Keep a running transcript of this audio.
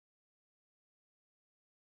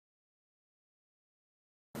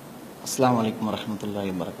அஸ்ஸலாமு அலைக்கும் வரஹ்மத்துல்லாஹி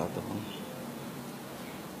வபரகாத்துஹு.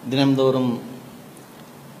 தினம்தோறும்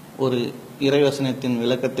ஒரு இறைவசனத்தின்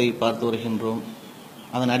விளக்கத்தை பார்த்து வருகின்றோம்.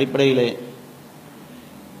 அதன் அடிப்படையிலே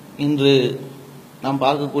இன்று நாம்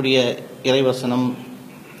பார்க்கக்கூடிய இறைவசனம்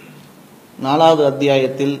 4வது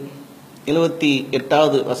அத்தியாயத்தில்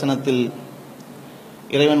 78வது வசனத்தில்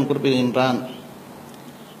இறைவன் குறிப்பிடுகின்றான்,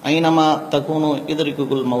 ஐனமா தகுனு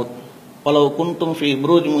இதரிக்குல் மவுத் பலவ் குன்தும் ஃபி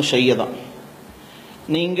புரூஜ் முஷையதா.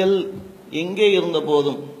 நீங்கள் எங்கே இருந்த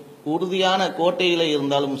போதும், உறுதியான கோட்டையில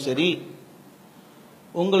இருந்தாலும் சரி,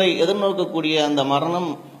 உங்களை எதிர்நோக்கக்கூடிய அந்த மரணம்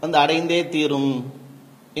வந்து அடைந்தே தீரும்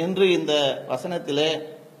என்று இந்த வசனத்திலே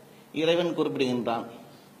இறைவன் குறிப்பிடுகின்றான்.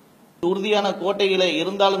 உறுதியான கோட்டையில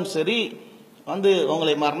இருந்தாலும் சரி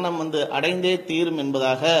உங்களை மரணம் அடைந்தே தீரும்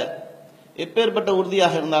என்பதாக, எப்பேற்பட்ட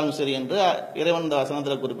உறுதியாக இருந்தாலும் சரி என்று இறைவன் இந்த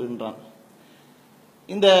வசனத்தில் குறிப்பிடுகின்றான்.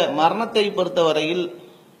 இந்த மரணத்தை பொறுத்தவரையில்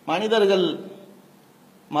மனிதர்கள்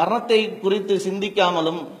மரணத்தை குறித்து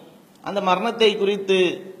சிந்திக்காமலும் அந்த மரணத்தை குறித்து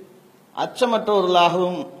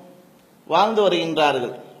அச்சமற்றவர்களாகவும் வாழ்ந்து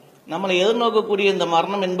வருகின்றார்கள். நம்மளை எதிர்நோக்கக்கூடிய இந்த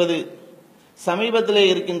மரணம் என்பது சமீபத்திலே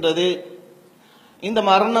இருக்கின்றது. இந்த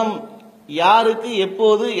மரணம் யாருக்கு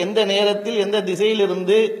எப்போது எந்த நேரத்தில் எந்த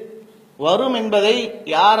திசையிலிருந்து வரும் என்பதை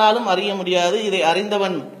யாராலும் அறிய முடியாது. இதை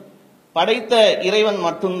அறிந்தவன் படைத்த இறைவன்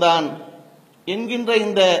மட்டும்தான் என்கின்ற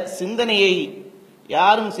இந்த சிந்தனையை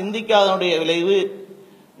யாரும் சிந்திக்காதனுடைய விளைவு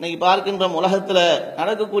இன்னைக்கு பார்க்கின்ற உலகத்தில்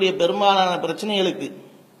நடக்கக்கூடிய பெரும்பாலான பிரச்சனைகளுக்கு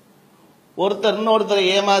ஒருத்தர் இன்னொருத்தரை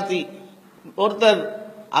ஏமாற்றி, ஒருத்தர்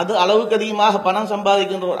அது அளவுக்கு அதிகமாக பணம்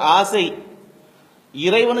சம்பாதிக்கின்ற ஒரு ஆசை,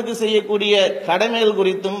 இறைவனுக்கு செய்யக்கூடிய கடமைகள்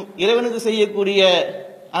குறித்தும் இறைவனுக்கு செய்யக்கூடிய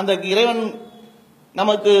அந்த இறைவன்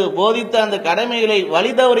நமக்கு போதித்த அந்த கடமைகளை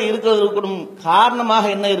வழிதவறி இருக்கிறதுக்கும் காரணமாக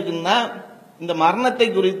என்ன இருக்குன்னா, இந்த மரணத்தை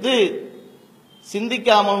குறித்து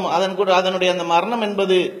சிந்திக்காமலும் அதனுடைய அந்த மரணம்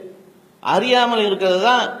என்பது அறியாமல் இருக்கிறது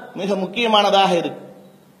தான் மிக முக்கியமானதாக இருக்கு.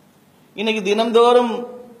 இன்னைக்கு தினம்தோறும்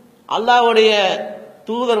அல்லாஹ்வுடைய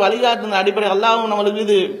தூதர் வழிகாட்டின அடிப்படையில் அல்லாஹ்வும் நம்மளுக்கு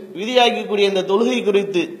இது விதியாக்கக்கூடிய இந்த தொழுகை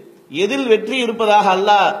குறித்து எதில் வெற்றி இருப்பதாக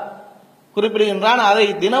அல்லாஹ் குறிப்பிடுகின்றான். அதை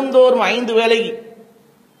தினம்தோறும் 5 வேளை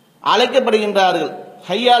அழைக்கப்படுகின்றார்கள்.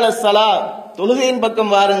 ஹையால் ஸலா, தொழுகையின்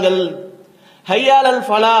பக்கம் வாருங்கள், ஹையால்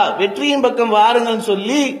ஃபலா, வெற்றியின் பக்கம் வாருங்கள்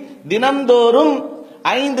சொல்லி தினம்தோறும்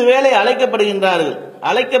 5 வேளை அழைக்கப்படுகின்றார்கள்.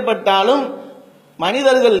 அழைக்கப்பட்டாலும்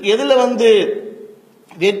மனிதர்கள் எதுல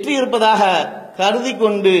வெற்றி இருப்பதாக கருதி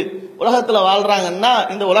கொண்டு உலகத்தில் வாழ்றாங்கன்னா,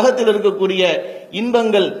 இந்த உலகத்தில் இருக்கக்கூடிய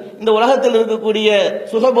இன்பங்கள், இந்த உலகத்தில் இருக்கக்கூடிய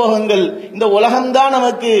சுகபோகங்கள், இந்த உலகம்தான்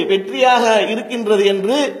நமக்கு வெற்றியாக இருக்கின்றது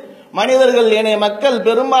என்று மனிதர்கள், ஏனைய மக்கள்,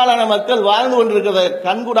 பெரும்பாலான மக்கள் வாழ்ந்து கொண்டிருக்கிறத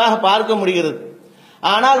கண்கூடாக பார்க்க முடிகிறது.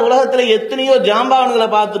 ஆனால் உலகத்தில் எத்தனையோ ஜாம்பவான்களை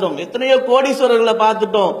பார்த்துட்டோம், எத்தனையோ கோடீஸ்வரர்களை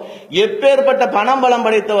பார்த்துட்டோம். எப்பேற்பட்ட பணம் பலம்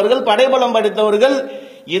படைத்தவர்கள், படைபலம் படைத்தவர்கள்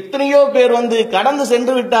எத்தனையோ பேர் கடந்து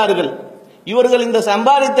சென்று விட்டார்கள். இவர்கள் இந்த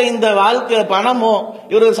சம்பாதித்த இந்த வாழ்க்கை பணமோ,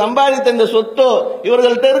 இவர்கள் சம்பாதித்த இந்த சொத்தோ,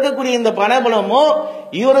 இவர்கள்ட்ட இருக்கக்கூடிய இந்த பணபலமோ,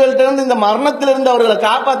 இவர்கள்ட்ட இருந்து இந்த மரணத்திலிருந்து அவர்களை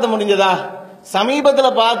காப்பாற்ற முடிஞ்சதா?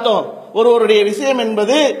 சமீபத்தில் பார்த்தோம் ஒருவருடைய விஷயம்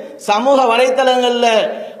என்பது சமூக வலைத்தளங்கள்ல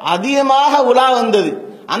அதிகமாக உலா வந்தது.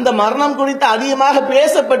 அந்த மரணம் குறித்து அதிகமாக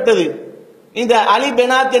பேசப்பட்டது. இந்த அலி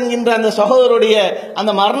பெனாத் என்கின்ற அந்த சகோதரருடைய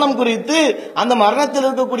அந்த மரணம் குறித்து, அந்த மரணத்தில்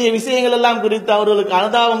இருக்கக்கூடிய விஷயங்கள் எல்லாம் குறித்து அவர்களுக்கு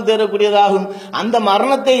அனுதாபம் தேரக்கூடியதாகும். அந்த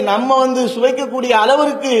மரணத்தை நம்ம சுவைக்கக்கூடிய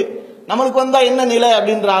அளவிற்கு நம்மளுக்கு வந்தா என்ன நிலை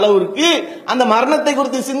அப்படின்ற அளவிற்கு அந்த மரணத்தை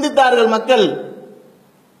குறித்து சிந்தித்தார்கள் மக்கள்.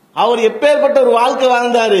 அவர் எப்பேற்பட்ட ஒரு வாழ்க்கை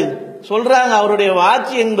வாழ்ந்தாரு சொல்றாங்க. அவருடைய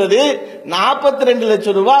வாட்ச் என்பது 42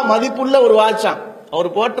 லட்சம் ரூபாய் மதிப்புள்ள ஒரு வாட்சாம். அவர்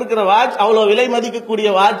போட்டிருக்கிற வாட்ச் அவ்வளவு விலை மதிக்கக்கூடிய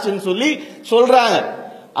வாட்ச்ன்னு சொல்லி சொல்றாங்க.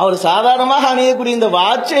 அவர் சாதாரணமாக அணியக்கூடிய இந்த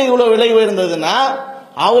வாட்சே இவ்வளவு விலை உயர்ந்ததுன்னா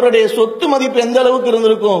அவருடைய சொத்து மதிப்பு எந்த அளவுக்கு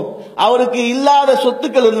இருந்திருக்கும்? அவருக்கு இல்லாத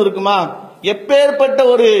சொத்துக்கள் இருந்திருக்குமா? எப்பேற்பட்ட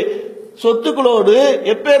ஒரு சொத்துக்களோடு,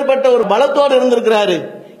 எப்பேற்பட்ட ஒரு பலத்தோடு இருந்திருக்கிறாரு.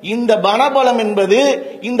 இந்த பணபலம் என்பது,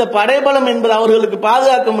 இந்த படைபலம் என்பது அவர்களுக்கு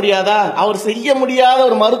பாதுகாக்க முடியாதா? அவர் செய்ய முடியாத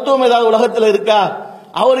ஒரு மருத்துவம் ஏதாவது உலகத்தில் இருக்கா?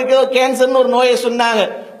 அவருக்கு ஏதோ கேன்சர்னு ஒரு நோயை சொன்னாங்க,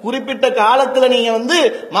 குறிப்பிட்ட காலத்துல நீங்க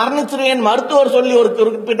மரணிச்சிருவேன் மருத்துவர் சொல்லி ஒரு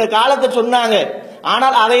குறிப்பிட்ட காலத்தை சொன்னாங்க.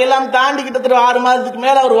 ஆனால் அதையெல்லாம் தாண்டி கிட்டத்தட்ட 6 மாதத்துக்கு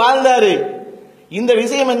மேல அவர் வாழ்ந்தாரு. இந்த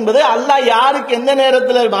விஷயம் என்பது அல்லாஹ் யாருக்கு எந்த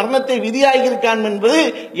நேரத்தில் மரணத்தை விதியாகி இருக்கான் என்பது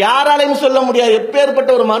யாராலையும் சொல்ல முடியாது.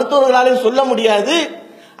 எப்பேற்பட்ட ஒரு மருத்துவர்களாலையும் சொல்ல முடியாது.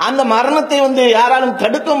 அந்த மரணத்தை யாராலும்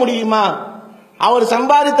தடுக்க முடியுமா? அவர்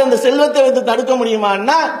சம்பாதித்த அந்த செல்வத்தை தடுக்க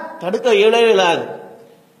முடியுமான்னா தடுக்க இயலாது.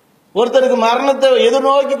 ஒருத்தருக்கு மரணத்தை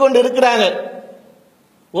எதிர்நோக்கி கொண்டு இருக்கிறாங்க.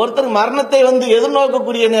 ஒருத்தர் மரணத்தை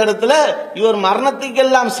எதிர்நோக்கக்கூடிய நேரத்தில் இவர்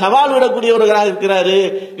மரணத்துக்கெல்லாம் சவால் விடக்கூடியவர்களாக இருக்கிறாரு,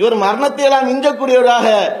 இவர் மரணத்தை எல்லாம் மிஞ்சக்கூடியவராக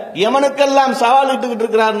யமனுக்கெல்லாம் சவால் விட்டுக்கிட்டு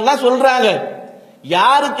இருக்கிறாருலாம் சொல்றாங்க.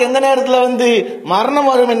 யாருக்கு எந்த நேரத்தில் மரணம்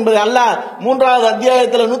வரும் என்பது அல்லாஹ் 3வது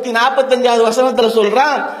அத்தியாயத்தில் 145வது வசனத்தில்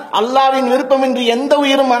சொல்றான். அல்லாஹ்வின் விருப்பமின்றி எந்த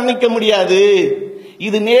உயிரும் மரணிக்க முடியாது,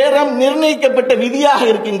 இது நேரம் நிர்ணயிக்கப்பட்ட விதியாக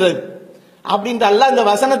இருக்கின்றது அப்படின்ட்டு அல்லாஹ் இந்த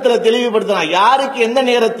வசனத்தில் தெளிவுபடுத்தினான். யாருக்கு எந்த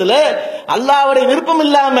நேரத்தில் அல்லாஹ்வுடைய விருப்பம்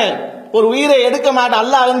இல்லாம ஒரு உயிரை எடுக்க மாட்டான்.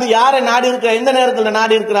 அல்லாஹ் யாரை நாடி இருக்கிற எந்த நேரத்தில்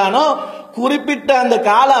நாடி இருக்கிறானோ குறிப்பிட்ட அந்த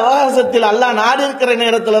கால அவகாசத்தில் அல்லாஹ் நாடி இருக்கிற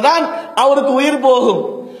நேரத்தில் தான் அவருக்கு உயிர் போகும்.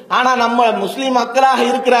 ஆனா நம்ம முஸ்லிம் மக்களாக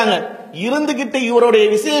இருக்கிறாங்க இருந்துகிட்டு இவருடைய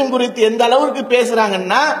விஷயம் குறித்து எந்த அளவுக்கு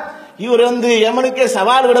பேசுறாங்கன்னா, இவர் யமனுக்கே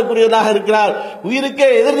சவால் விடக்கூடியவராக இருக்கிறார், உயிருக்கே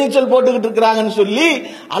எதிர்நீச்சல் போட்டுக்கிட்டு இருக்கிறாங்கன்னு சொல்லி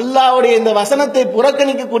அல்லாஹ்வுடைய இந்த வசனத்தை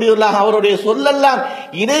புறக்கணிக்கக்கூடியவர்களாக அவருடைய சொல்லெல்லாம்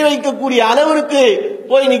இணை வைக்கக்கூடிய அளவிற்கு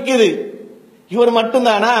போய் நிக்குது. இவர்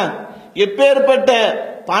மட்டும்தானா? எப்பேற்பட்ட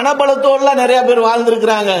பணபலத்தோடுலாம் நிறைய பேர்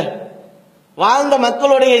வாழ்ந்திருக்கிறாங்க. வாழ்ந்த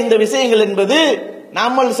மக்களுடைய இந்த விஷயங்கள் என்பது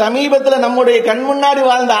நம்ம சமீபத்தில் நம்முடைய கண் முன்னாடி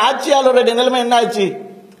வாழ்ந்த ஆட்சியாளருடைய நிலைமை என்னாச்சு?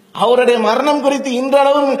 அவருடைய மரணம் குறித்து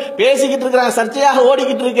இன்றளவும் பேசிக்கிட்டு இருக்கிறாங்க, சர்ச்சையாக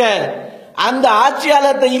ஓடிக்கிட்டு இருக்க. அந்த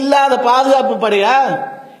ஆட்சியாளர்கிட்ட இல்லாத பாதுகாப்பு படையா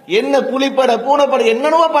என்ன? புலிப்படை, பூனைப்படை,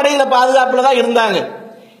 என்னென்னவோ படையில பாதுகாப்புல தான் இருந்தாங்க.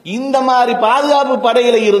 இந்த மாதிரி பாதுகாப்பு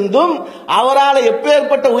படையில இருந்தும் அவரால்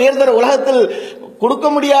எப்பேற்பட்ட உயர்தர உலகத்தில் கொடுக்க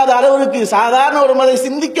முடியாத அளவிற்கு, சாதாரண ஒரு மதை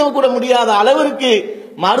சிந்திக்க கூட முடியாத அளவிற்கு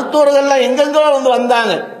மருத்துவர்கள் எங்கெங்கோ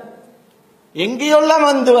வந்தாங்க. எங்கேயெல்லாம்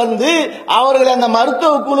அவர்களை அந்த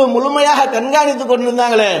மருத்துவ குழு முழுமையாக கண்காணித்துக்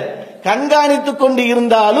கொண்டிருந்தாங்களே. கண்காணித்துக் கொண்டு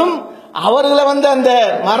இருந்தாலும் அவர்களை அந்த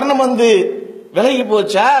மரணம் விலகி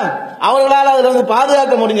போச்சா? அவர்களால் அதுல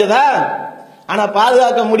பாதுகாக்க முடிஞ்சதா? ஆனா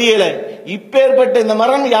பாதுகாக்க முடியல. இப்பேற்பட்ட இந்த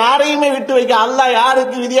மரணம் யாரையுமே விட்டு வைக்க அல்லாஹ்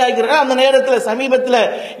யாருக்கு விதியாக்கிறாரோ அந்த நேரத்தில் சமீபத்தில்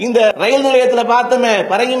இந்த ரயில் நிலையத்தில் பார்த்தோமே,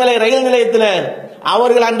 பரங்கிமலை ரயில் நிலையத்தில்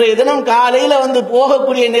அவர்கள் அன்றைய தினம் காலையில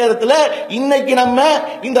போகக்கூடிய நேரத்தில் இன்னைக்கு நம்ம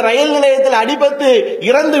இந்த ரயில் நிலையத்தில் அடிபட்டு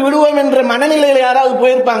இறந்து விடுவோம் என்ற மனநிலையில யாராவது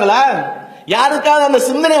போயிருப்பாங்களா? யாருக்காவது அந்த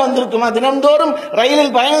சிந்தனை வந்திருக்குமா? தினந்தோறும்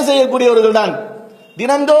ரயிலில் பயணம் செய்யக்கூடியவர்கள் தான்.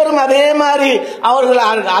 தினந்தோறும் அதே மாதிரி அவர்கள்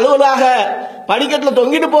அலுவலாக படிக்கட்டில்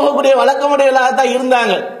தொங்கிட்டு போகக்கூடிய வழக்கமுடையவர்களாக தான்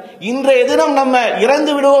இருந்தாங்க. இன்றைய தினம் நம்ம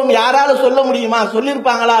இறந்து விடுவோம் யாராலும் சொல்ல முடியுமா?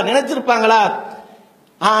 சொல்லியிருப்பாங்களா? நினைச்சிருப்பாங்களா?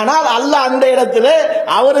 ஆனால் அல்லாஹ் அந்த இடத்துல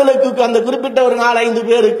அவர்களுக்கு அந்த குறிப்பிட்ட ஒரு 4-5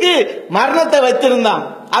 பேருக்கு மரணத்தை வச்சிருந்தான்.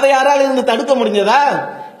 அதை யாரால இருந்து தடுக்க முடிஞ்சதா?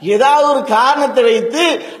 ஏதாவது ஒரு காரணத்தை வைத்து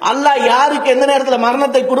அல்லாஹ் யாருக்கு எந்த நேரத்தில்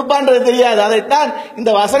மரணத்தை கொடுப்பான்றது தெரியாது. அதைத்தான்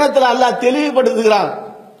இந்த வசனத்தில் அல்லாஹ் தெளிவுபடுத்துகிறான்.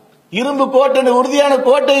 இரும்பு கோட்டை, உறுதியான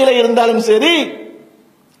கோட்டையில இருந்தாலும் சரி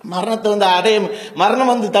மரணத்தை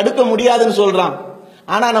மரணம் தடுக்க முடியாதுன்னு சொல்றான்.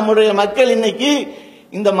 ஆனா நம்முடைய மக்கள் இன்னைக்கு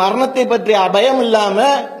இந்த மரணத்தை பற்றிய பயம் இல்லாம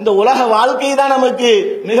இந்த உலக வாழ்க்கை தான் நமக்கு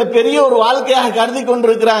மிகப்பெரிய ஒரு வாழ்க்கையாக கருதி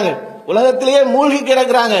கொண்டிருக்கிறாங்க. உலகத்திலேயே மூழ்கி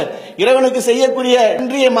கிடக்கிறாங்க. இறைவனுக்கு செய்யக்கூடிய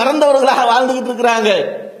இன்றைய மறந்தவர்களாக வாழ்ந்துகிட்டு இருக்கிறாங்க.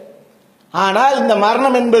 ஆனால் இந்த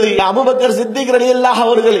மரணம் என்பது அபூபக்கர் சித்திக் ரலியல்லாஹு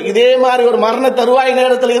அவர்கள் இதே மாதிரி ஒரு மரண தருவாய்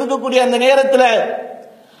நேரத்தில் இருக்கக்கூடிய அந்த நேரத்தில்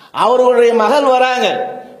அவர்களுடைய மகள் வராங்க.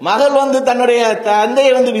 மகள் தன்னுடைய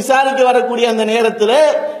தந்தையை விசாரிக்க வரக்கூடிய அந்த நேரத்தில்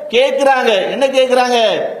கேட்கிறாங்க. என்ன கேட்கிறாங்க?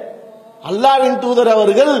 அல்லாஹ்வின் தூதர்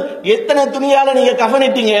அவர்கள் எத்தனை துணியால நீங்க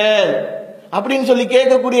கஃனிட்டீங்க அப்படின்னு சொல்லி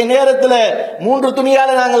கேட்கக்கூடிய நேரத்தில் 3 துணியால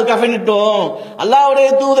நாங்கள் கஃனிட்டோம். அல்லாஹ்வுடைய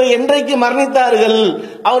தூதர் என்றைக்கு மரணித்தார்கள்?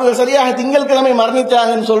 அவர்கள் சரியாக திங்கட்கிழமை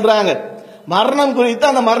மரணித்தாங்கன்னு சொல்றாங்க. மரணம் குறித்து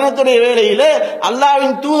அந்த மரணத்துடைய வேளையில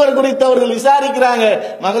அல்லாஹ்வின் தூதர் குறித்து அவர்கள் விசாரிக்கிறாங்க.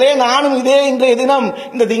 மகளே, நானும் இதே இன்றைய தினம்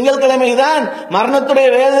இந்த திங்கட்கிழமை தான் மரணத்துடைய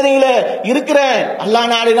வேதனையில இருக்கிறேன்.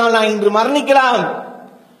 அல்லாஹ் நாடினால் நான் இன்று மரணிக்கலாம்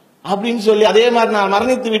அப்படின்னு சொல்லி, அதே மாதிரி நான்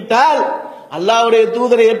மரணித்து விட்டால் அல்லாஹ்வுடைய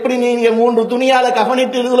தூதரை எப்படி நீங்க 3 துணியால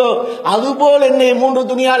கஃனிட்டீர்களோ அதுபோல் என்னை 3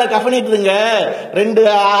 துணியால கஃனிட்டுருங்க. 2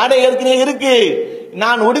 ஆடை ஏற்கனவே இருக்கு,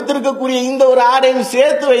 நான் உடுத்திருக்கக்கூடிய இந்த ஒரு ஆடையும்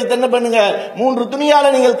சேர்த்து வைத்து என்ன பண்ணுங்க, 3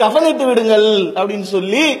 துணியால நீங்கள் கஃனிட்டு விடுங்கள் அப்படின்னு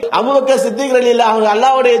சொல்லி அபூபக்கர் சித்திக் ரலியல்லாஹு அன்ஹு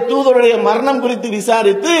அல்லாஹ்வுடைய தூதருடைய மரணம் குறித்து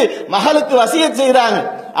விசாரித்து மகளுக்கு வசியத் செய்றாங்க.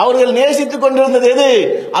 அவர்கள் நேசித்துக் கொண்டிருந்தது எது?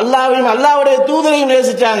 அல்லாஹ்வையும் அல்லாஹ்வுடைய தூதரையும்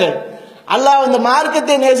நேசிச்சாங்க. அல்லாஹ் இந்த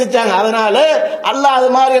மார்க்கத்தை நேசிச்சாங்க. அதனால அல்லாஹ் அது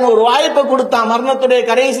மாதிரியான ஒரு வாய்ப்பை கொடுத்தான். மரணத்துடைய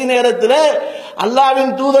கடைசி நேரத்தில்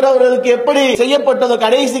அல்லாஹ்வின் தூதர் அவர்களுக்கு எப்படி செய்யப்பட்டதோ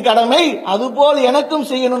கடைசி கடமை அதுபோல் எனக்கும்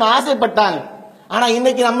செய்யணும்னு ஆசைப்பட்டாங்க. ஆனா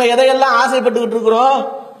இன்னைக்கு நம்ம எதையெல்லாம் ஆசைப்பட்டுக்கிட்டு இருக்கிறோம்?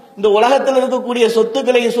 இந்த உலகத்தில் இருக்கக்கூடிய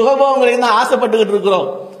சொத்துக்களையும் சுகபோகங்களையும் தான் ஆசைப்பட்டுக்கிட்டு இருக்கிறோம்.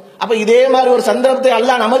 அப்ப இதே மாதிரி ஒரு சந்தர்ப்பத்தை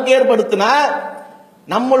அல்லாஹ் நமக்கு ஏற்படுத்தினா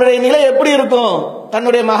நம்மளுடைய நிலை எப்படி இருக்கும்?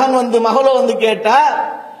 தன்னுடைய மகன் மகளோ கேட்டா,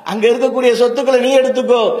 அங்க இருக்கக்கூடிய சொத்துக்களை நீ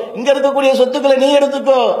எடுத்துக்கோ, இங்க இருக்கக்கூடிய சொத்துக்களை நீ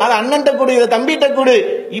எடுத்துக்கோ, அது அண்ணன்ட்ட கொடு, இதை தம்பிட்ட கொடு,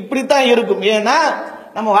 இப்படித்தான் இருக்கும். ஏன்னா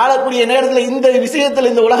நம்ம வாழக்கூடிய நேரத்தில் இந்த விஷயத்தில்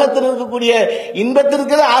இந்த உலகத்தில் இருக்கக்கூடிய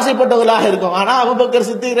இன்பத்திற்கு ஆசைப்பட்டவர்களாக இருக்கும். ஆனா அபூபக்கர்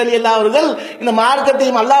சித்திக் ரலியல்லாஹு அவர்கள் இந்த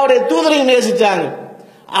மார்க்கத்தையும் அல்லாஹ்வுடைய தூதரையும் நேசிச்சாங்க.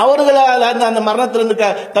 அவர்களால் அந்த மரணத்திலிருந்து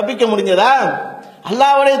தப்பிக்க முடிஞ்சதா?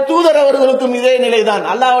 அல்லாஹ்வுடைய தூதர் அவர்களுக்கும் இதே நிலைதான்.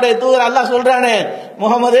 அல்லாஹ்வுடைய தூதர் அல்லாஹ் சொல்றானே,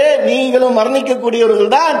 முகமதே நீங்களும் மரணிக்க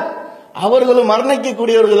கூடியவர்கள் தான், அவர்களும் மரணிக்க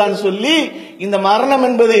கூடியவர்கள் தான் சொல்லி, இந்த மரணம்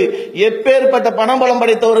என்பது எப்பேற்பட்ட பணபலம்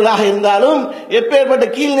படைத்தவர்களாக இருந்தாலும், எப்பேற்பட்ட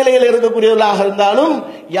கீழ்நிலையில் இருக்கக்கூடியவர்களாக இருந்தாலும்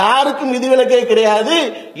யாருக்கும் விதிவிலக்கே கிடையாது.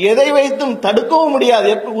 எதை வைத்தும் தடுக்கவும்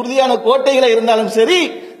முடியாது. உறுதியான கோட்டைகளை இருந்தாலும் சரி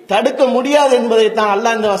தடுக்க முடியாது என்பதைத்தான்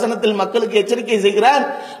அல்லாஹ் இந்த வசனத்தில் மக்களுக்கு எச்சரிக்கை செய்கிறான்.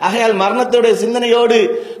 ஆகையால் மரணத்துடைய சிந்தனையோடு,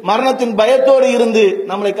 மரணத்தின் பயத்தோடு இருந்து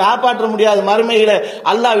நம்மளை காப்பாற்ற முடியாது. மறுமையில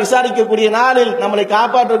அல்லாஹ் விசாரிக்கக்கூடிய நாளில் நம்மளை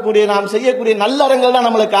காப்பாற்றக்கூடிய, நாம் செய்யக்கூடிய நல்லறங்கள் தான்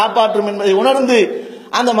நம்மளை காப்பாற்றும் என்பதை உணர்ந்து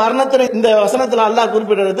அந்த மரணத்தை இந்த வசனத்தில் அல்லாஹ்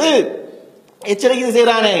குறிப்பிடுறது எச்சரிக்கை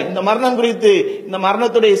செய்கிறானே. இந்த மரணம் குறித்து, இந்த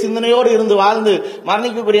மரணத்துடைய சிந்தனையோடு இருந்து வாழ்ந்து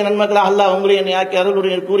மரணிக்கக்கூடிய நன்மக்களாக அல்லாஹ் உங்களை என்னை ஆக்கி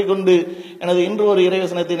அருளுடைய கூறிக்கொண்டு எனது இன்று ஒரு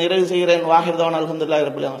இறைவசனத்தை நிறைவு செய்கிறேன். வாஹிர் தவான் அல்ஹம்துலில்லாஹி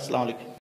ரப்பில் ஆலமீன். அஸ்ஸலாமு அலைக்கும்.